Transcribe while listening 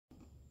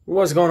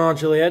What's going on,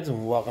 chili heads,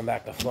 and welcome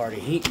back to Florida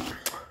Heat.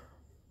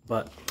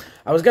 But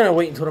I was gonna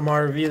wait until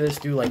tomorrow to review this,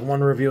 do like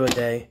one review a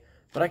day,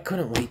 but I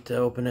couldn't wait to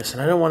open this,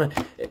 and I don't want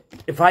to.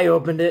 If I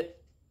opened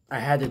it, I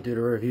had to do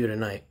the review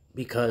tonight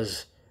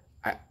because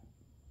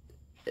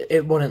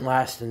it wouldn't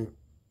last, and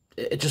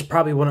it just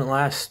probably wouldn't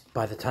last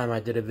by the time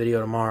I did a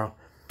video tomorrow.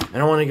 I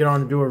don't want to get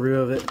on to do a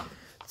review of it.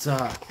 It's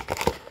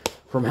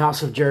from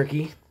House of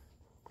Jerky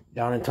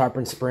down in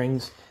Tarpon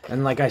Springs,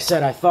 and like I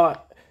said, I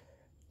thought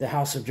the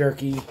House of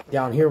Jerky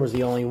down here was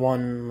the only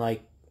one,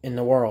 like, in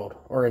the world,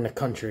 or in the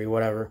country,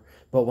 whatever.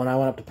 But when I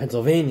went up to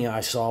Pennsylvania,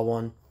 I saw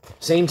one.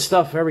 Same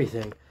stuff,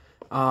 everything.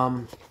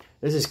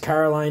 This is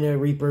Carolina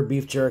Reaper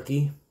Beef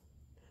Jerky.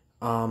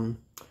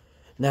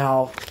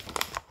 Now,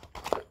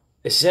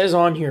 it says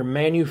on here,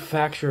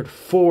 manufactured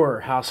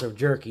for House of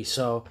Jerky.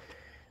 So,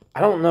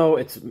 I don't know,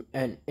 it's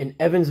in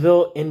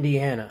Evansville,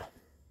 Indiana.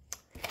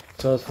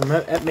 So, it's from,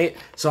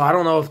 so I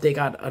don't know if they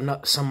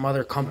got some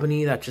other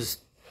company that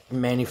just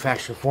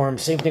manufactured for them.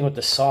 Same thing with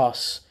the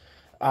sauce,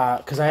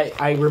 because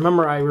I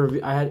remember I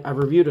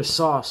reviewed a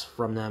sauce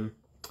from them,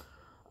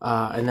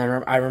 and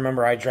then I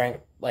remember I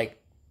drank,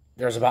 like,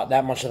 there's about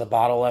that much of the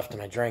bottle left,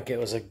 and I drank it. It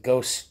was a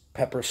ghost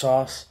pepper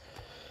sauce.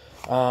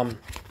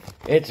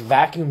 It's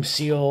vacuum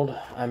sealed.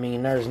 I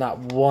mean, there's not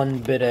one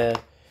bit of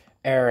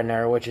air in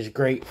there, which is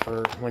great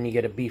for when you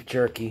get a beef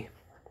jerky.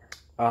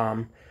 So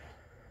I'm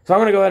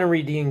gonna go ahead and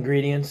read the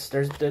ingredients.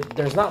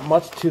 There's not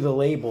much to the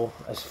label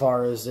as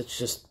far as, it's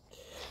just,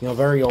 you know,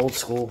 very old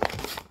school.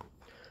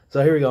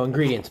 So here we go.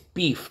 Ingredients.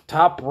 Beef,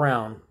 top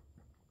round.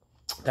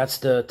 That's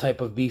the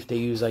type of beef they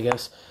use, I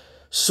guess.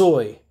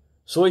 Soy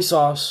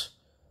sauce.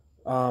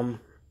 Water,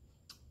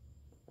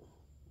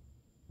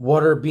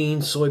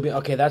 beans, soybean.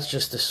 Okay, that's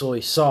just the soy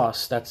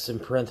sauce. That's in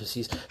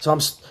parentheses. So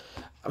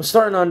I'm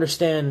starting to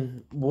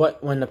understand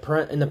what, when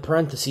in the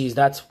parentheses,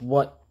 that's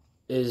what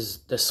is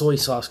the soy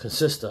sauce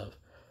consists of.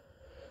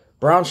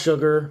 Brown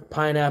sugar,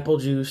 pineapple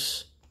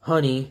juice,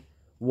 honey,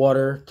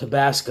 water,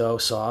 Tabasco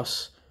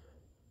sauce,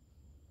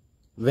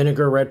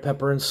 vinegar, red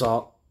pepper, and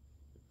salt,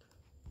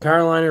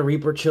 Carolina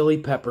Reaper chili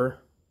pepper,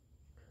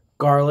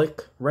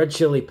 garlic, red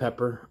chili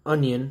pepper,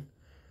 onion,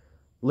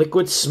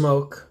 liquid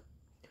smoke,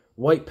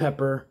 white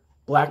pepper,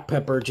 black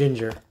pepper,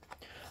 ginger.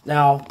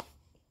 Now,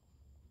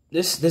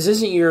 this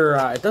isn't your,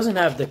 it doesn't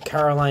have the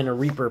Carolina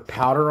Reaper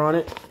powder on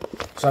it.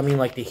 So, I mean,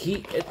 like, the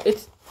heat,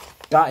 it's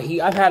got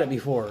heat. I've had it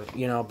before,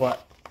 you know,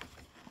 but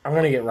I'm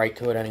going to get right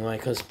to it anyway,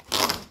 because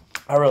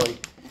I really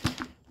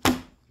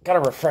gotta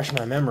refresh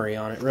my memory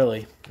on it,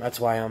 really. That's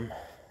why I'm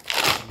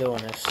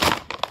doing this.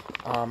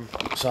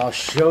 So I'll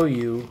show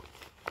you.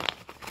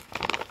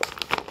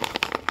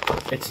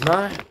 It's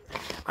not,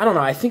 I don't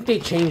know, I think they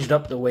changed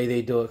up the way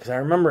they do it, because I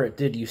remember it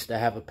did used to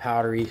have a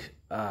powdery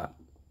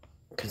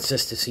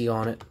consistency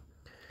on it.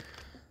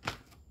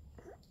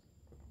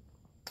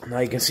 Now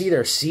you can see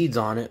there's seeds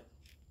on it,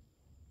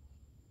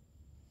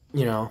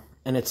 you know,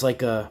 and it's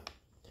like a,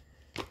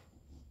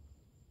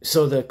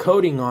 so the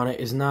coating on it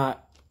is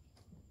not,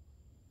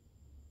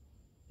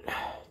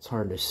 it's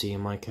hard to see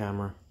in my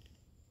camera.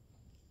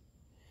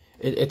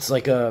 It's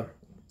like a,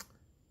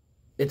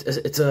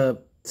 it's a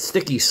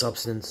sticky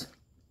substance.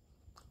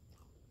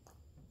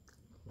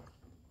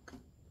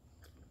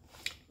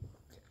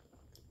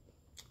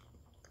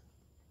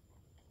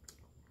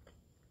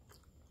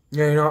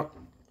 Yeah, you know,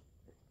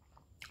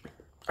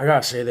 I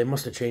gotta say, they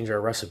must have changed our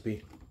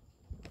recipe.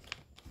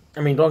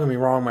 I mean, don't get me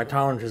wrong, my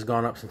tolerance has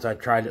gone up since I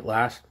tried it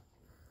last.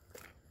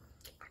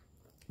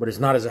 But it's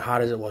not as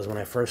hot as it was when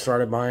I first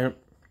started buying it.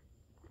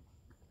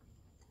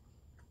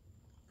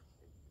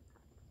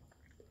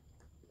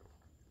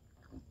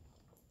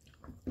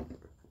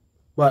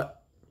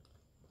 But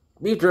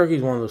beef jerky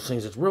is one of those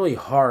things that's really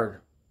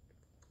hard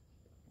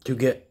to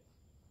get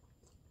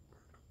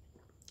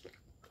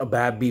a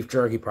bad beef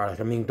jerky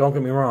product. I mean, don't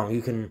get me wrong,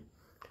 you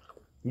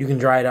can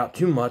dry it out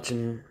too much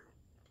and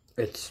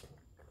it's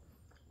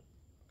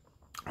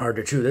hard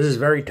to chew. This is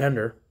very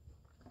tender.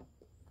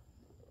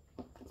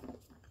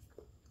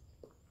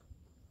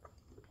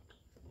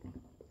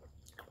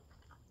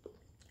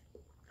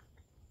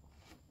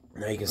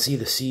 Now you can see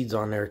the seeds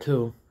on there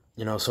too,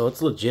 you know, so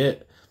it's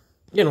legit.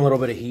 Getting a little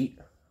bit of heat.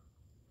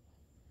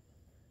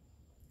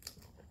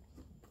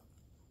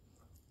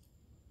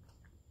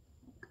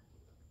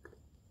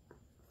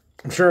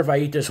 I'm sure if I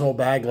eat this whole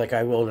bag like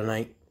I will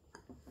tonight.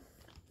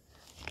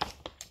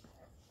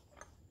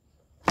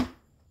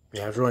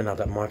 Yeah, it's really not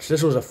that much.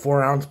 This was a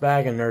 4-ounce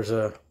bag and there's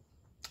a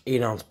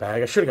 8-ounce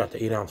bag. I should have got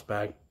the 8-ounce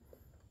bag.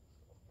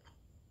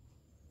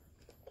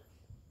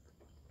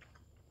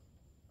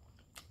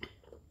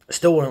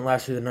 Still wouldn't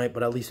last through the night,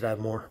 but at least I'd have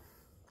more.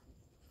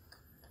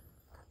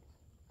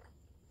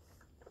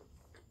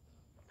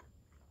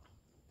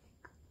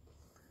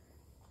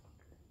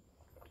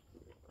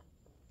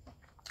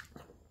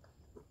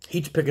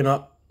 Heat's picking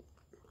up.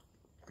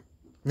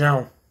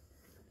 Now,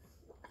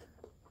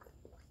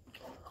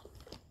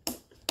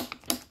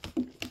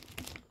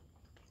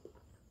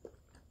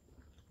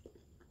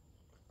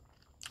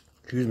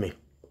 excuse me.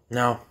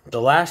 Now,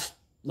 the last,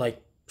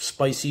 like,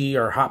 spicy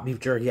or hot beef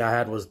jerky I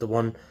had was the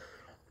one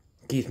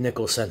Keith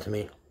Nichols sent to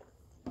me.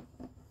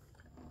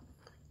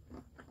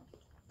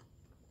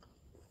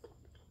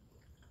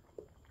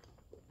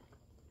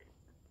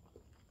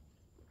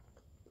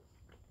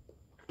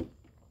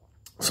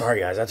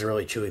 Sorry guys, that's a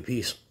really chewy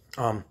piece.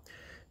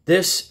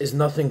 This is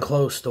nothing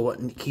close to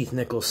what Keith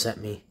Nichols sent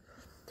me.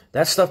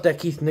 That stuff that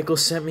Keith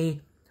Nichols sent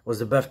me was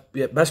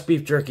the best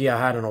beef jerky I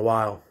had in a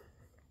while.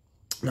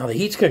 Now the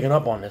heat's kicking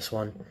up on this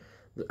one.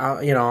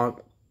 You know,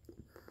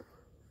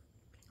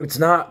 it's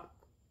not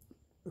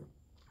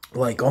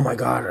like, oh my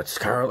god, it's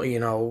Carolina, you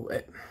know.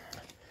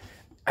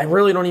 I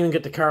really don't even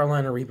get the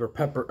Carolina Reaper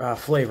pepper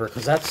flavor,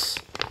 because that's,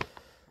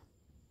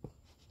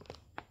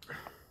 I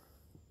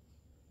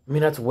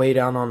mean, that's way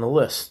down on the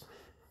list.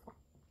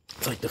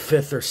 It's like the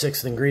 5th or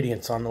 6th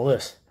ingredients on the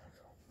list.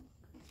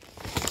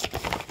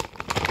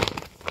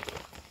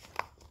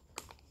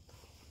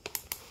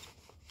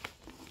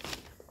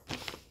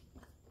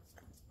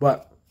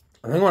 But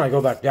I think when I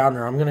go back down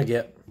there, I'm going to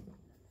get,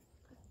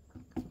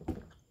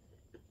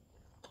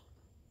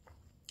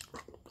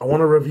 I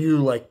want to review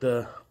like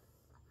the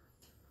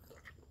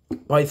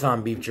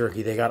Python beef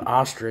jerky. They got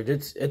ostrich.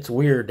 It's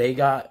weird. They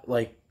got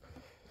like,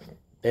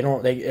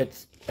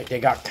 it's like they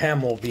got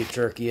camel beef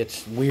jerky.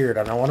 It's weird,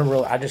 and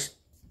I'm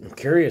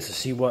curious to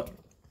see what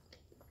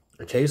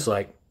it tastes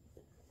like.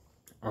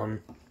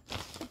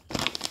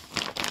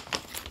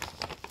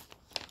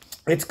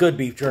 It's good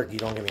beef jerky,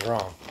 don't get me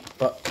wrong,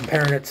 but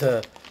comparing it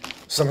to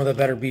some of the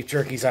better beef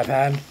jerkies I've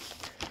had,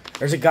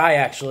 there's a guy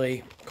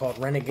actually called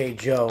Renegade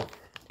Joe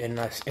in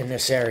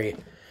this area.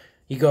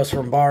 He goes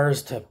from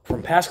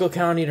Pasco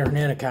County to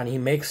Hernando County. He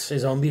makes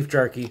his own beef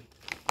jerky.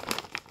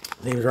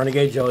 His name is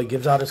Renegade Joe. He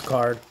gives out his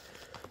card.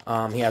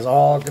 He has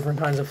all different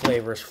kinds of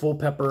flavors. Full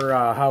pepper,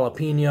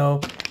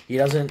 jalapeno. He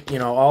doesn't, you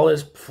know, all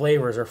his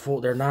flavors are full.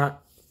 They're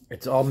not,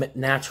 it's all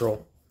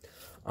natural.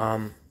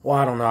 Well,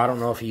 I don't know. I don't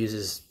know if he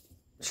uses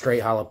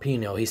straight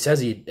jalapeno. It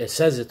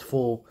says it's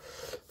full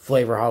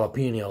flavor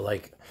jalapeno.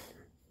 Like,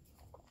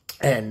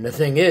 and the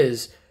thing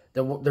is,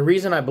 the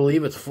reason I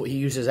believe he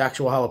uses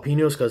actual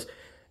jalapenos, because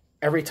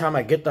every time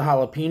I get the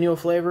jalapeno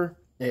flavor,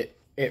 it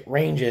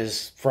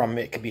ranges from,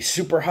 it could be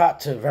super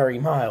hot to very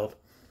mild.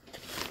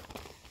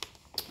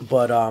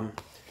 But,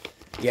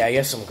 yeah, he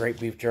has some great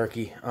beef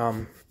jerky.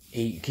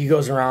 He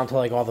goes around to,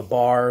 like, all the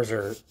bars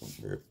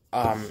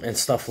and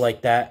stuff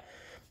like that.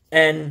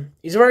 And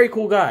he's a very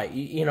cool guy.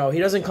 You know, he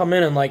doesn't come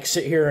in and, like,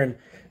 sit here and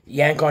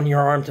yank on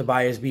your arm to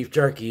buy his beef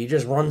jerky. He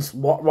just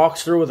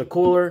walks through with a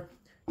cooler.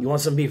 You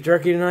want some beef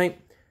jerky tonight?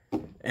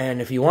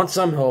 And if you want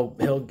some,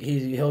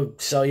 he'll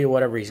sell you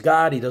whatever he's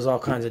got. He does all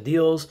kinds of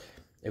deals.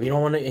 If you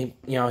don't want to, you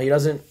know,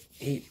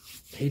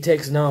 he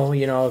takes no,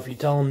 you know, if you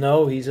tell him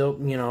no,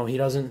 you know, he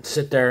doesn't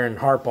sit there and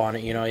harp on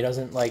it, you know, he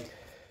doesn't, like,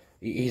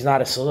 he's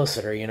not a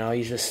solicitor, you know,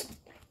 he's just,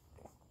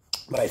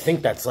 but I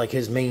think that's, like,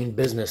 his main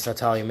business, that's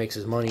how he makes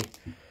his money.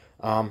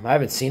 I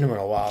haven't seen him in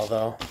a while,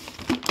 though.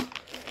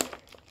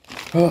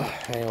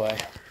 Anyway.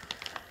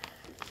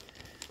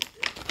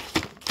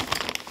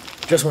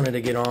 Just wanted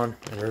to get on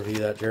and review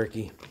that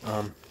jerky.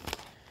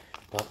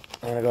 But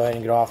I'm going to go ahead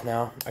and get off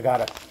now. I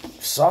got a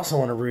sauce I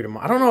want to review.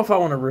 I don't know if I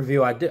want to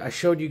review. I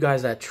showed you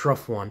guys that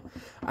truff one.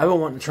 I've been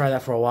wanting to try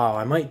that for a while.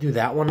 I might do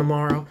that one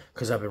tomorrow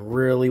because I've been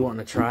really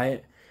wanting to try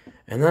it.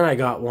 And then I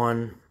got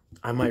one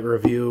I might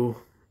review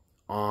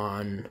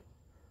on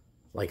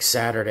like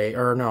Saturday.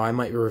 Or no, I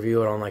might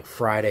review it on like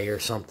Friday or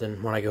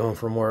something when I go home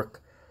from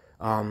work.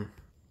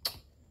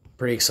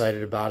 Pretty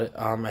excited about it.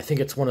 I think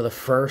it's one of the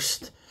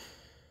first...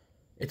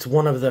 It's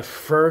one of the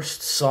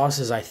first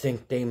sauces I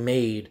think they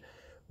made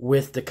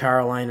with the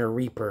Carolina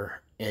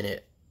Reaper in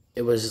it.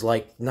 It was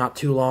like not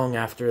too long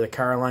after the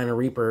Carolina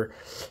Reaper,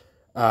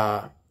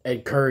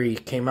 Ed Curry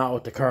came out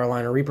with the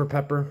Carolina Reaper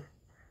pepper.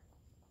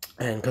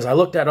 And because I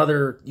looked at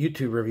other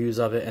YouTube reviews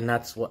of it, and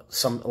that's what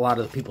a lot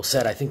of the people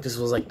said. I think this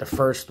was like the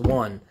first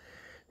one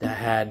that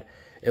had,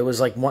 it's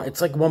like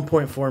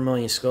 1.4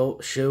 million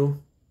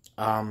shoe.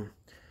 I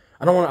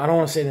don't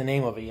want to say the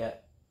name of it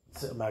yet.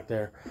 It's sitting back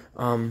there.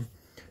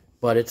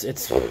 But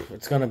it's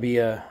gonna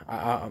be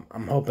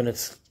I'm hoping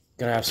it's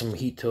gonna have some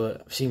heat to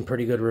it. I've seen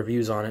pretty good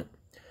reviews on it.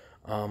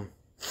 I'll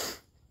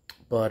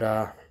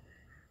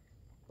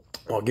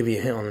give you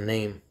a hint on the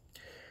name.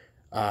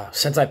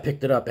 Since I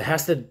picked it up,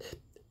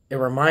 it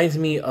reminds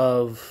me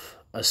of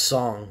a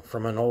song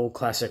from an old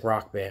classic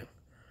rock band.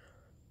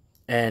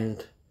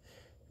 And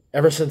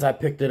ever since I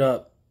picked it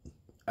up,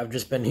 I've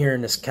just been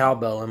hearing this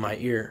cowbell in my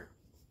ear.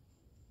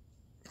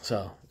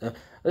 So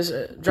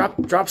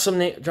drop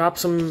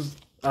some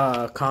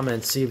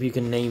comments, see if you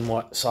can name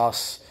what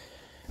sauce,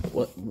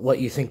 what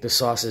you think the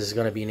sauce is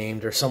going to be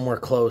named, or somewhere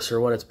close,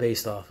 or what it's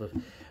based off of.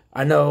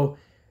 I know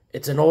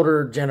it's an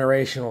older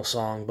generational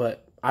song,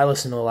 but I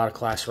listen to a lot of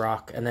class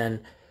rock, and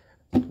then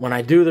when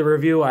I do the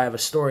review, I have a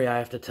story I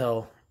have to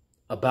tell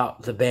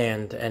about the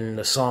band and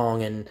the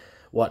song and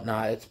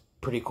whatnot. It's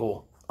pretty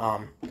cool.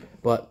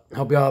 But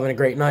hope y'all having a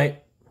great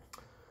night.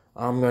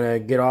 I'm gonna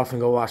get off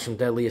and go watch some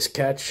Deadliest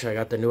Catch. I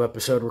got the new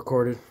episode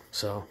recorded,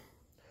 so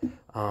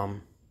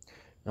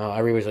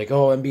Everybody's like,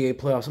 oh, NBA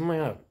playoffs. I'm like,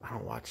 oh, I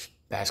don't watch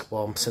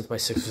basketball since my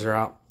Sixers are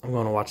out. I'm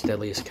going to watch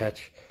Deadliest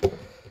Catch. All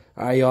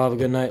right, y'all have a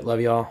good night. Love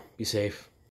y'all. Be safe.